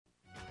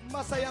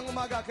Masayang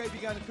umaga,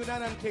 kaibigan.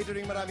 Kunanan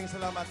Catering, maraming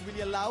salamat.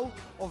 Willie Lau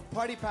of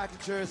Party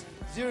Packagers,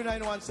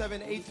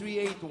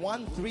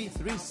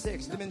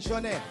 0917-838-1336.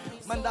 Dimensione,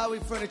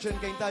 Mandawi Furniture and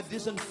Cainta,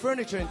 Dison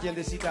Furniture and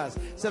Tiendesitas,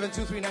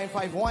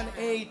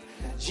 723-9518.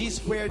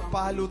 G-Squared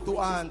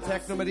Pahalutuan,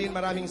 Techno Marine,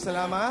 maraming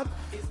salamat.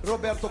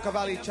 Roberto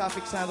Cavalli,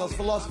 Traffic Sandals,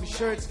 Philosophy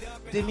Shirts,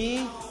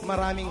 Demi,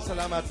 maraming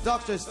salamat.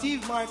 Dr.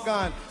 Steve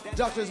Marcan,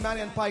 Drs.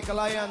 Manny and Pai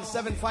Kalayan,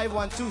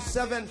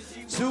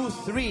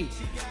 751-2723.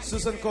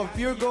 Susan Cove,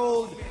 Pure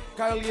Gold,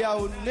 Carl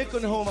Yao,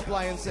 Nikon Home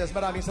Appliances,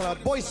 maraming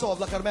salamat. Boy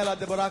Sov, La Carmela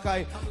de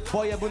Boracay,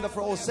 Boy Abunda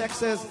for All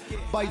Sexes,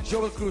 by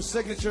Joel Cruz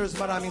Signatures,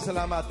 maraming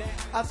salamat.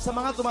 At sa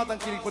mga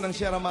tumatangkilik po ng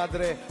Sierra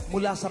Madre,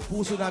 mula sa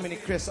puso namin ni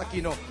Chris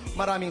Aquino,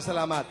 maraming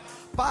salamat.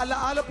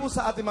 Paalaala po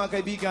sa ating mga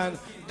kaibigan,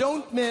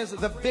 don't miss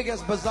the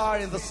biggest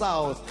bazaar in the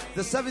South,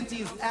 the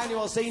 17th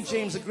annual St.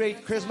 James the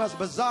Great Christmas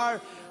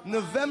Bazaar,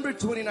 November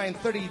 29,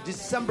 30,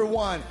 December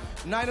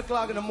 1, 9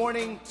 o'clock in the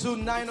morning to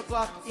 9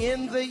 o'clock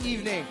in the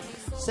evening.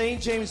 St.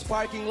 James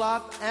Parking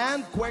Lot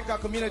and Cuenca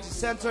Community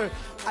Center,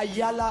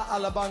 Ayala,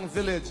 Alabang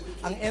Village.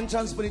 Ang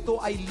entrance po nito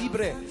ay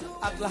libre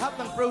at lahat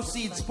ng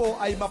proceeds po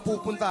ay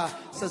mapupunta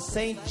sa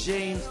St.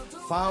 James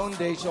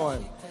Foundation.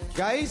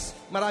 Guys,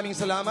 maraming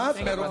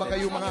salamat. Meron ba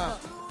kayong mga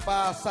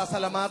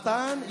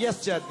pasasalamatan?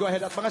 Yes, Jed, go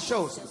ahead. At mga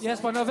shows. Yes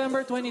po,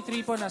 November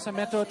 23 po, nasa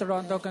Metro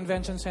Toronto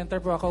Convention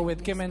Center po ako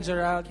with Kim and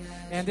Gerald.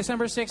 And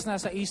December 6,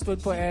 nasa Eastwood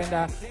po. And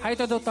hi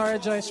to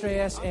Dr. Joyce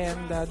Reyes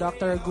and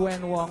Dr.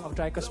 Gwen Wong of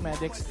Dry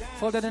Cosmetics.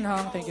 Folded and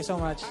hung, thank you so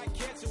much.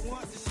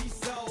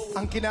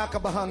 Ang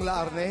kinakabahang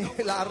Laarni.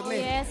 Laarni.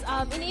 Yes,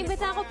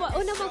 iniimbitahan ko po.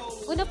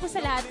 Una po sa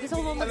lahat,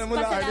 gusto ko Alam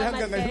mo, Laarni,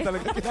 hanggang ngayon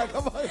talaga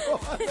kinakabahan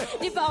ko.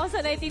 Di pa ako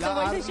sanay dito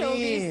mo sa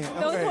showbiz.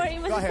 Don't worry,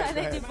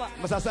 masasanay din po.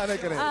 Masasanay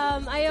ka rin.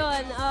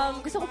 Ayun,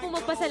 gusto ko po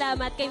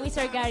magpasalamat kay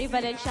Mr. Gary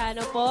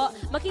Valenciano po.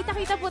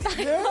 Makita-kita po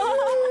tayo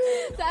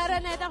sa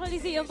Araneta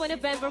Coliseum po,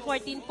 November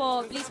 14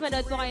 po. Please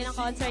manood po kayo ng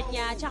concert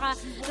niya. Tsaka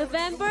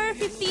November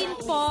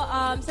 15 po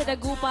sa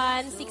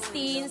Dagupan,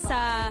 16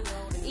 sa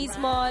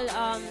Ismol.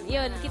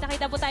 Yun,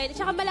 kita-kita po tayo.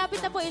 Tsaka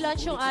malapit na po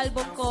i-launch yung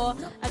album ko.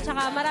 At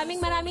tsaka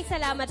maraming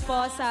salamat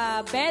po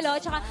sa Belo.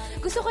 Tsaka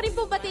gusto ko rin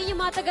po batiin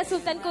yung mga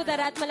taga-Sultan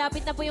Kudarat.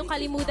 Malapit na po yung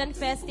Kalimutan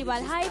Festival.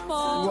 Hi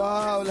po!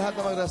 Wow, lahat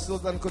ng mga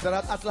Sultan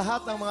Kudarat at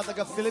lahat ng mga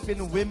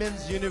taga-Philippine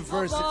Women's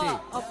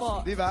University. Opo.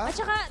 Di ba? At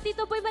tsaka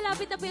dito po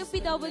malapit na po yung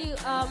PW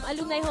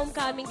Alumni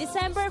Homecoming.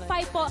 December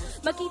 5 po,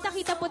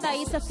 magkita-kita po tayo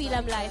sa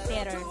Film Live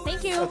Theater.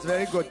 Thank you! That's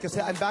very good. Kasi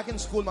I'm back in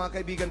school,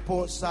 mga kaibigan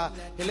po, sa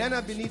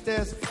Helena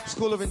Benitez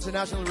School of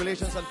International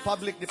Relations and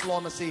Public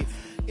Diplomacy.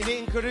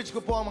 Ini-encourage ko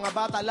po ang mga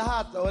bata,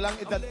 lahat, walang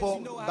edad po,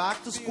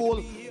 back to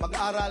school,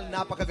 mag-aral,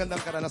 napakagandang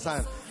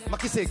karanasan.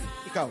 Makisig,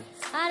 ikaw.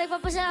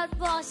 Nagpapasalamat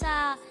po ako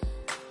sa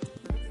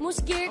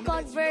Musgear,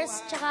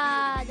 Converse, tsaka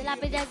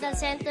Dalapi Dental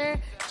Center,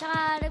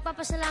 tsaka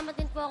nagpapasalamat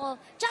din po ako.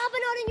 Tsaka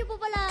panoorin niyo po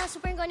pala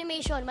Super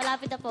Animation,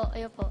 malapit na po.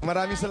 Ayun po.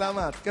 Maraming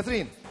salamat.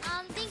 Catherine.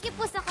 Thank you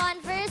po sa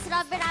Converse,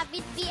 Rubber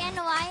Rabbit,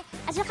 BNY,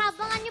 at saka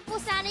abangan niyo po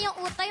sana yung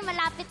Utoy,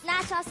 malapit na,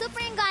 sa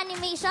Super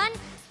Animation.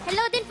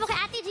 Hello din po kay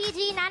Ate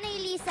Gigi, Nanay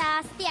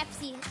Lisa, sa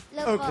TFC.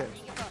 Hello po.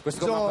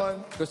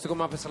 Gusto ko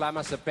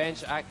mapasalamat sa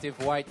Bench Active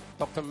White,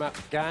 Dr.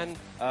 McGann,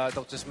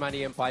 Drs.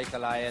 Manny and Pai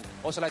Kalayan.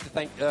 Also like to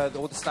thank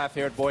all the staff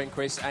here at Boy and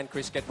Chris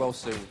get well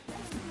soon.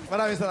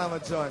 Maraming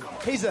salamat, John.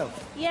 Hazel.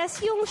 Yes,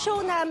 yung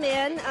show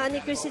namin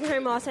ni Christine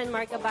Hermosa and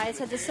Mark Abay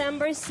sa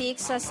December 6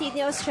 sa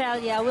Sydney,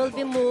 Australia will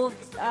be moved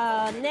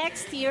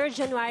next year,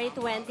 January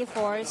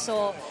 24.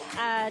 So,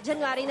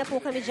 January na po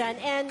kami dyan.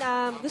 And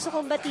gusto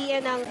kong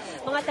batiin ng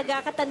mga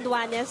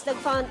taga-Catanduanes.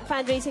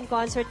 Nag-fundraising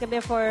concert kami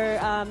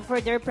for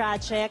their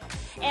project.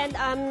 And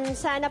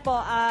sana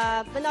po,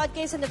 manood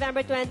kayo sa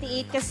November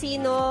 28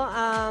 Casino,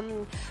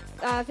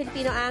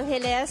 Filipino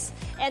Angeles.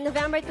 And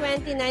November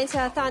 29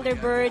 sa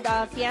Thunderbird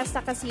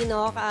Fiesta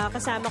Casino,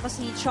 kasama ko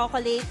si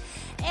Chocolate.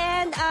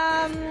 And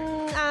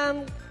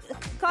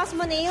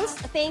Cosmo Nails,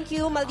 thank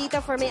you, Maldita,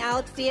 for my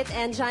outfit,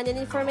 and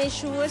Janine for my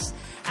shoes,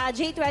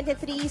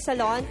 J23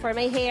 Salon for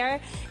my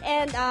hair,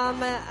 and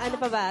ano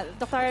pa ba,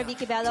 Dr.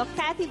 Vicky Bello,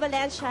 Cathy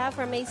Valencia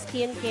for my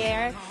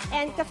skincare,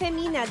 and Cafe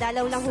Mina,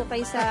 dalaw lang ho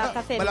kayo sa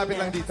Cafe Mina. Malapit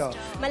lang dito.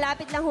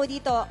 Malapit lang ho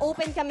dito.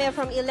 Open kami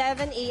from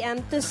 11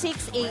 a.m. to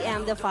 6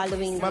 a.m. the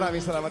following day.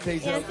 Maraming salamat,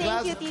 Hazel. And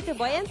thank you, Tito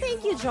Boy, and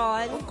thank you,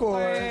 John. Of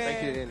course.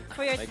 Thank you,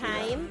 For your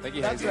time. Thank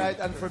you, That's right,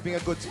 and for being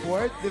a good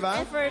sport, di ba?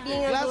 And for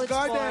being a Glass good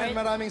Garden,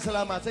 sport. maraming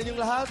salamat. Sa inyong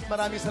lahat,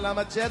 maraming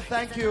salamat, Jed.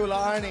 Thank you,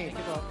 Laarni.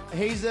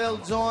 Hazel,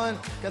 John,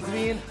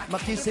 Catherine,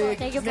 Makisig.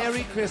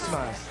 Merry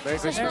Christmas. Merry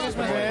Christmas.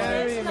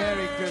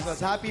 Merry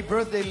Christmas. Happy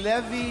birthday,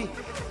 Levi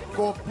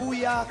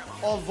Kopuya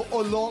of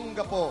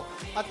Olongapo.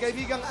 At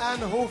kaibigang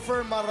Ann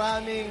Hofer,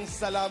 maraming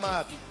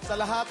salamat sa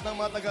lahat ng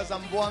mga taga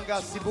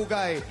Zamboanga,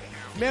 Sibugay.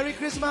 Merry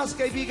Christmas,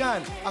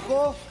 kaibigan.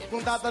 Ako,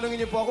 kung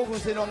tatanungin niyo po ako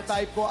kung sino ang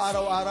type ko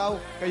araw-araw,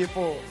 kayo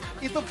po.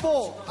 Ito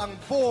po ang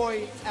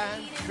Boy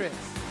and Chris.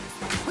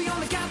 We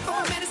only got 4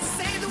 minutes to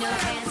save the world.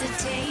 No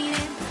hesitating.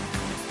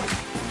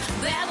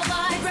 Grab a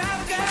boy, grab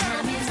a girl.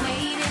 Time is waiting.